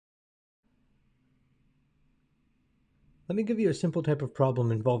Let me give you a simple type of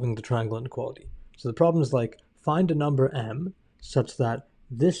problem involving the triangle inequality. So the problem is like, find a number m such that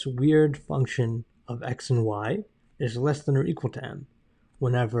this weird function of x and y is less than or equal to m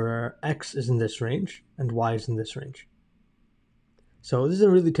whenever x is in this range and y is in this range. So this is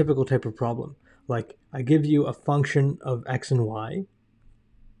a really typical type of problem. Like, I give you a function of x and y,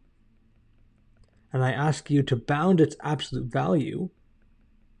 and I ask you to bound its absolute value,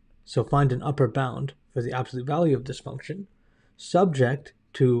 so find an upper bound for the absolute value of this function, subject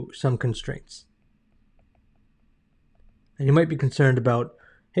to some constraints. And you might be concerned about,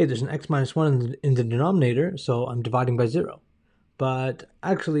 hey, there's an x minus 1 in the denominator, so I'm dividing by 0. But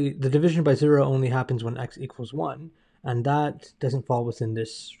actually, the division by 0 only happens when x equals 1, and that doesn't fall within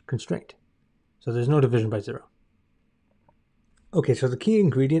this constraint. So there's no division by 0. Okay, so the key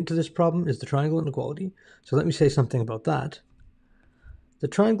ingredient to this problem is the triangle inequality. So let me say something about that. The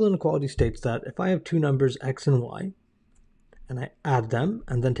triangle inequality states that if I have two numbers x and y, and I add them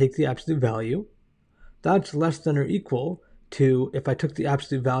and then take the absolute value, that's less than or equal to if I took the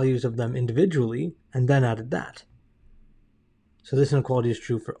absolute values of them individually and then added that. So this inequality is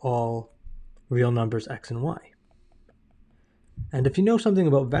true for all real numbers x and y. And if you know something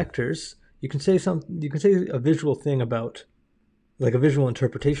about vectors, you can say a visual thing about, like a visual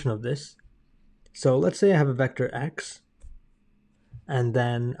interpretation of this. So let's say I have a vector x, and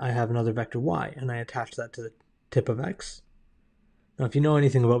then I have another vector y, and I attach that to the tip of x. Now, if you know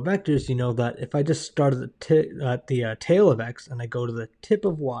anything about vectors, you know that if I just start at the tail of x and I go to the tip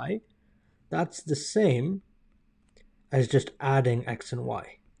of y, that's the same as just adding x and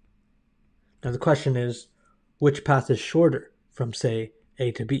y. Now the question is, which path is shorter from, say,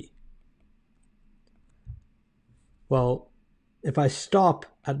 A to B? Well, if I stop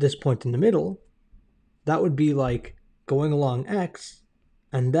at this point in the middle, that would be like going along x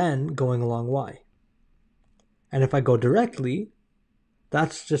and then going along y. And if I go directly,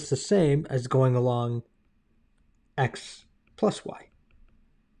 that's just the same as going along x plus y.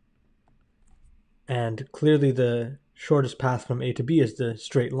 And clearly the shortest path from A to B is the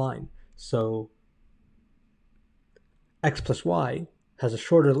straight line. So x plus y has a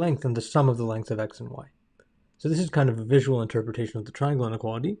shorter length than the sum of the lengths of x and y. So this is kind of a visual interpretation of the triangle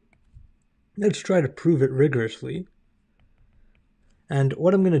inequality. Let's try to prove it rigorously. And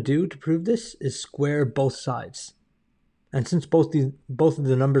what I'm going to do to prove this is square both sides. And since both of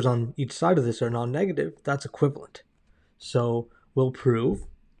the numbers on each side of this are non-negative, that's equivalent. So we'll prove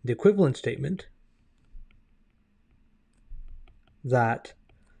the equivalent statement that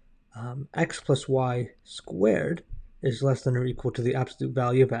x plus y squared is less than or equal to the absolute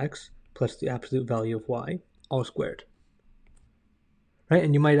value of x plus the absolute value of y, all squared. Right?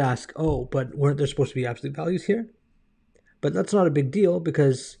 And you might ask, oh, but weren't there supposed to be absolute values here? But that's not a big deal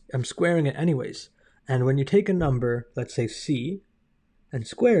because I'm squaring it anyways. And when you take a number, let's say c, and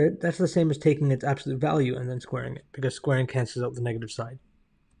square it, that's the same as taking its absolute value and then squaring it, because squaring cancels out the negative side.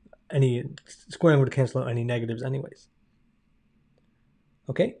 Squaring would cancel out any negatives anyways.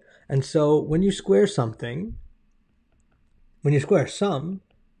 Okay? And so when you square something, when you square a sum,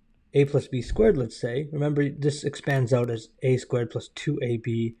 a plus b squared, let's say, remember this expands out as a squared plus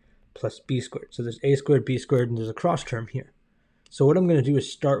 2ab plus b squared. So there's a squared, b squared, and there's a cross term here. So what I'm going to do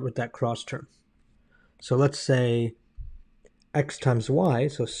is start with that cross term. So let's say x times y,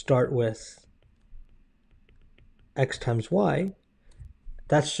 so start with x times y.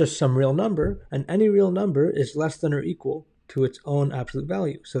 That's just some real number, and any real number is less than or equal to its own absolute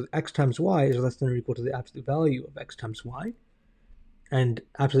value. So x times y is less than or equal to the absolute value of x times y. And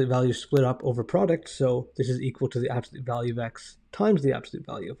absolute value is split up over product, so this is equal to the absolute value of x times the absolute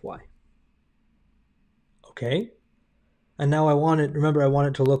value of y. Okay? And now I want it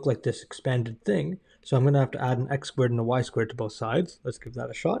to look like this expanded thing, so I'm going to have to add an x squared and a y squared to both sides. Let's give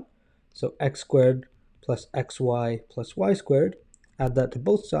that a shot. So x squared plus xy plus y squared, add that to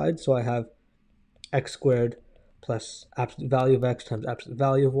both sides, so I have x squared plus absolute value of x times absolute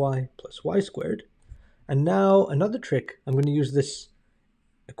value of y plus y squared. And now another trick, I'm going to use this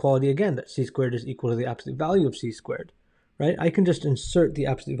equality again, that c squared is equal to the absolute value of c squared, right? I can just insert the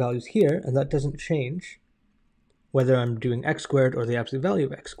absolute values here, and that doesn't change whether I'm doing x squared or the absolute value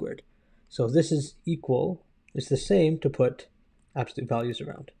of x squared. So this is equal, it's the same to put absolute values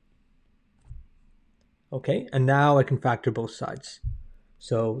around. Okay, and now I can factor both sides.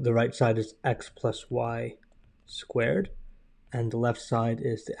 So the right side is x plus y squared, and the left side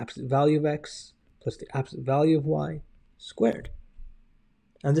is the absolute value of x plus the absolute value of y squared.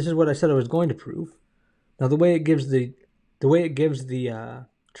 And this is what I said I was going to prove. Now the way it gives the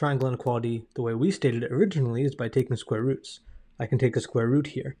triangle inequality the way we stated it originally is by taking square roots. I can take a square root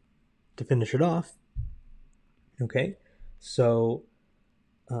here to finish it off. Okay, So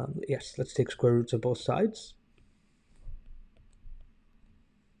yes, let's take square roots of both sides.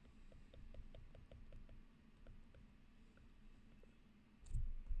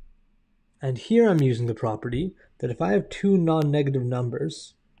 And here I'm using the property that if I have two non-negative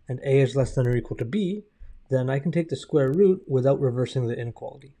numbers and a is less than or equal to b, then I can take the square root without reversing the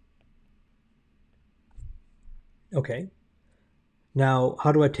inequality. Okay. Now,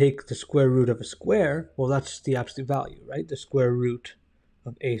 how do I take the square root of a square? Well, that's the absolute value, right? The square root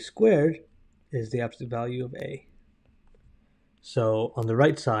of a squared is the absolute value of a. So on the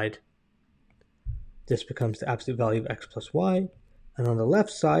right side, this becomes the absolute value of x plus y. And on the left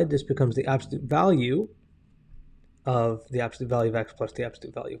side, this becomes the absolute value of the absolute value of x plus the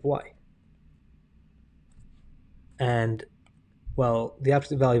absolute value of y. And, well, the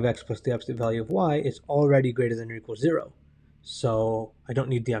absolute value of x plus the absolute value of y is already greater than or equal to 0. So I don't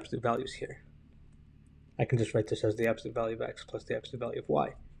need the absolute values here. I can just write this as the absolute value of x plus the absolute value of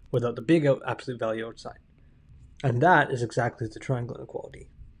y without the big absolute value outside. And that is exactly the triangle inequality.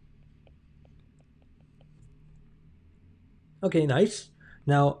 Okay, nice.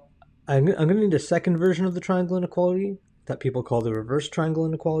 Now, I'm going to need a second version of the triangle inequality that people call the reverse triangle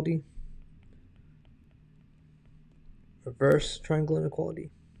inequality. Reverse triangle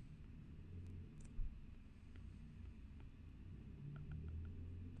inequality.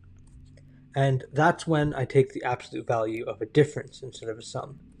 And that's when I take the absolute value of a difference instead of a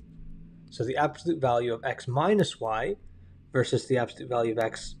sum. So the absolute value of x minus y versus the absolute value of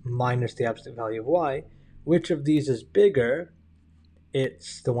x minus the absolute value of y, which of these is bigger?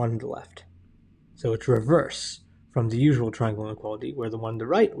 It's the one on the left. So it's reverse from the usual triangle inequality where the one on the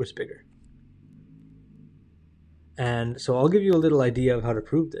right was bigger. And so I'll give you a little idea of how to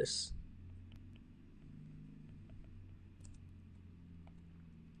prove this.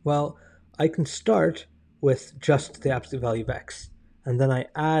 Well, I can start with just the absolute value of x, and then I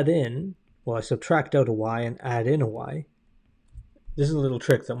add in, well, I subtract out a y and add in a y. This is a little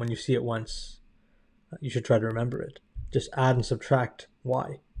trick that when you see it once, you should try to remember it. Just add and subtract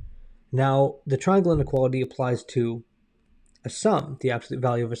y. Now, the triangle inequality applies to a sum, the absolute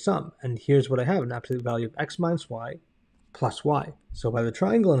value of a sum. And here's what I have, an absolute value of x minus y plus y. So by the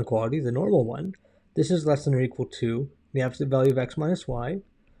triangle inequality, the normal one, this is less than or equal to the absolute value of x minus y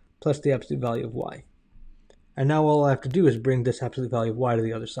plus the absolute value of y. And now all I have to do is bring this absolute value of y to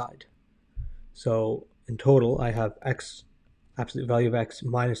the other side. So in total, I have x, absolute value of x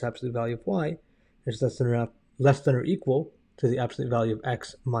minus absolute value of y is less than or equal to the absolute value of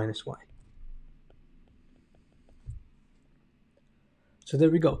x minus y. So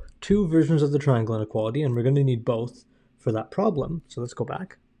there we go. Two versions of the triangle inequality, and we're going to need both for that problem. So let's go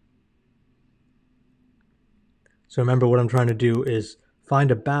back. So remember, what I'm trying to do is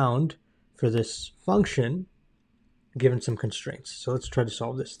find a bound for this function given some constraints. So let's try to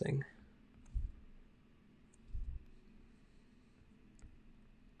solve this thing.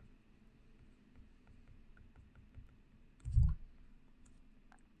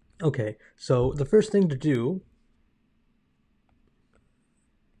 Okay, so the first thing to do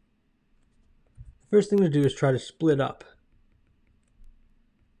is try to split up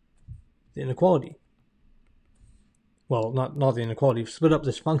the inequality. Well, not the inequality, split up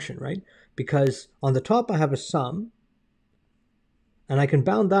this function, right? Because on the top I have a sum, and I can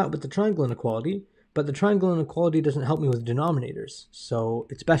bound that with the triangle inequality, but the triangle inequality doesn't help me with denominators, so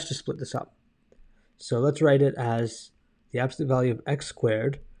it's best to split this up. So let's write it as the absolute value of x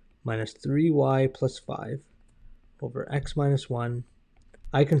squared minus 3y plus 5 over x minus 1.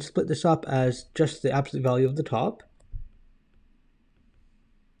 I can split this up as just the absolute value of the top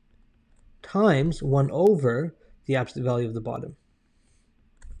times 1 over the absolute value of the bottom.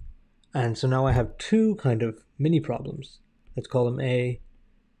 And so now I have two kind of mini problems. Let's call them A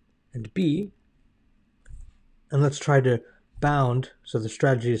and B. And let's try to bound, so the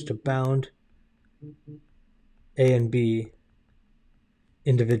strategy is to bound A and B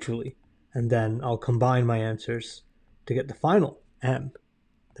individually. And then I'll combine my answers to get the final M,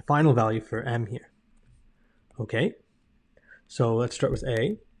 the final value for M here. Okay, so let's start with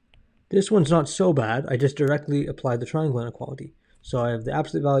A. This one's not so bad. I just directly apply the triangle inequality. So I have the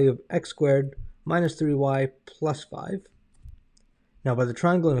absolute value of x squared minus 3y plus 5. Now by the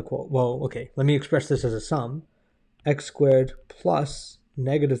triangle inequality, well, okay, let me express this as a sum. X squared plus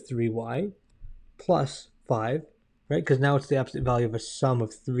negative 3y plus 5, right? Because now it's the absolute value of a sum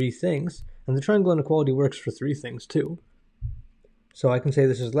of three things. And the triangle inequality works for three things too. So I can say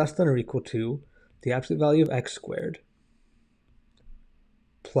this is less than or equal to the absolute value of x squared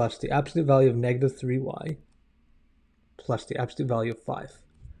plus the absolute value of negative 3y plus the absolute value of 5.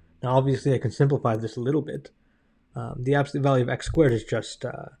 Now obviously I can simplify this a little bit. The absolute value of x squared is just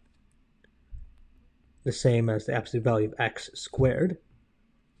the same as the absolute value of x squared.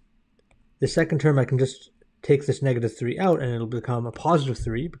 The second term, I can just take this negative 3 out and it'll become a positive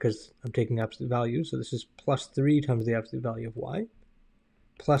 3 because I'm taking absolute values. So this is plus 3 times the absolute value of y,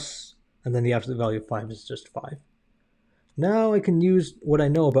 plus, and then the absolute value of 5 is just 5. Now I can use what I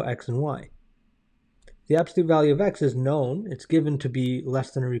know about x and y. The absolute value of x is known. It's given to be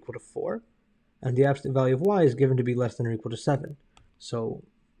less than or equal to 4. And the absolute value of y is given to be less than or equal to 7. So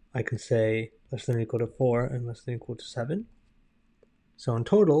I can say less than or equal to 4 and less than or equal to 7. So in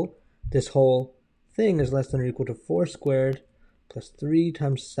total, this whole thing is less than or equal to 4 squared plus 3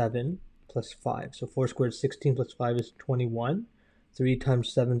 times 7 plus 5. So 4 squared is 16 plus 5 is 21. 3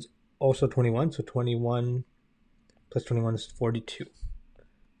 times 7 is also 21. So 21 plus 21 is 42.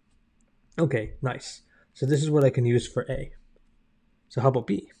 Okay, nice. So this is what I can use for A. So how about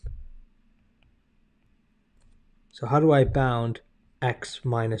B? So how do I bound x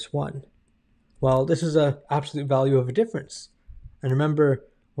minus 1? Well, this is an absolute value of a difference. And remember,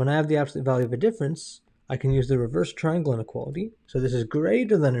 when I have the absolute value of a difference, I can use the reverse triangle inequality. So this is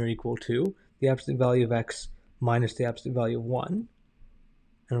greater than or equal to the absolute value of x minus the absolute value of 1.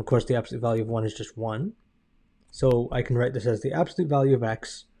 And of course, the absolute value of 1 is just 1. So I can write this as the absolute value of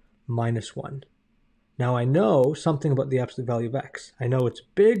x minus 1. Now I know something about the absolute value of x. I know it's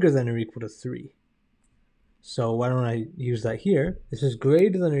bigger than or equal to 3. So why don't I use that here? This is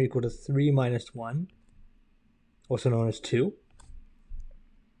greater than or equal to 3 minus 1, also known as 2.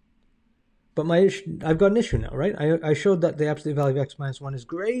 But I've got an issue now, right? I showed that the absolute value of x minus 1 is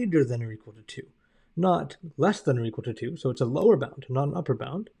greater than or equal to 2, not less than or equal to 2. So it's a lower bound, not an upper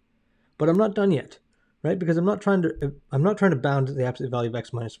bound. But I'm not done yet, right? Because I'm not trying to bound the absolute value of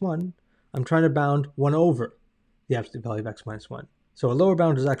x minus 1. I'm trying to bound 1 over the absolute value of x minus 1. So a lower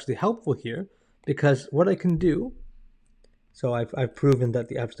bound is actually helpful here, because what I can do, so I've proven that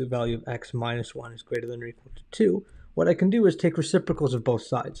the absolute value of x minus 1 is greater than or equal to 2. What I can do is take reciprocals of both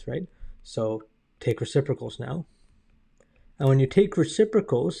sides, right? So take reciprocals now. And when you take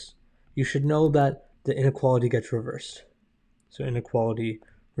reciprocals, you should know that the inequality gets reversed. So inequality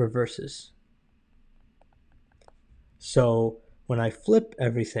reverses. So when I flip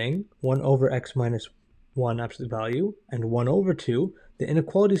everything, 1 over x minus 1 absolute value and 1 over 2, the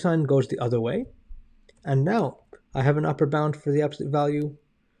inequality sign goes the other way. And now I have an upper bound for the absolute value,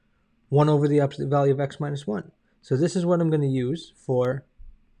 1 over the absolute value of x minus 1. So this is what I'm going to use for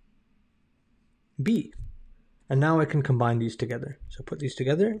B. And now I can combine these together. So put these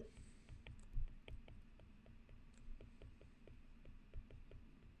together.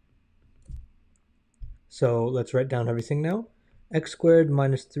 So let's write down everything now. X squared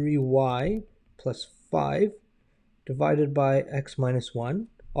minus 3y plus 5 divided by x minus 1,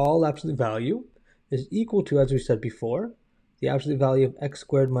 all absolute value, is equal to, as we said before, the absolute value of x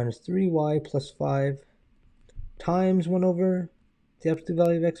squared minus 3y plus 5 times 1 over the absolute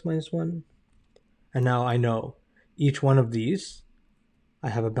value of x minus 1. And now I know each one of these I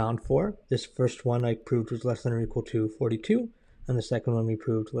have a bound for. This first one I proved was less than or equal to 42, and the second one we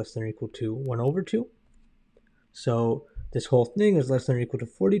proved less than or equal to 1 over 2. So this whole thing is less than or equal to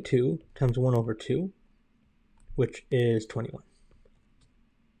 42 times 1 over 2, which is 21.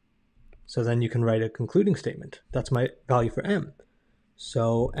 So then you can write a concluding statement. That's my value for m.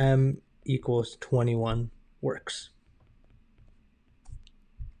 So m equals 21 works.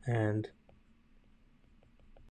 And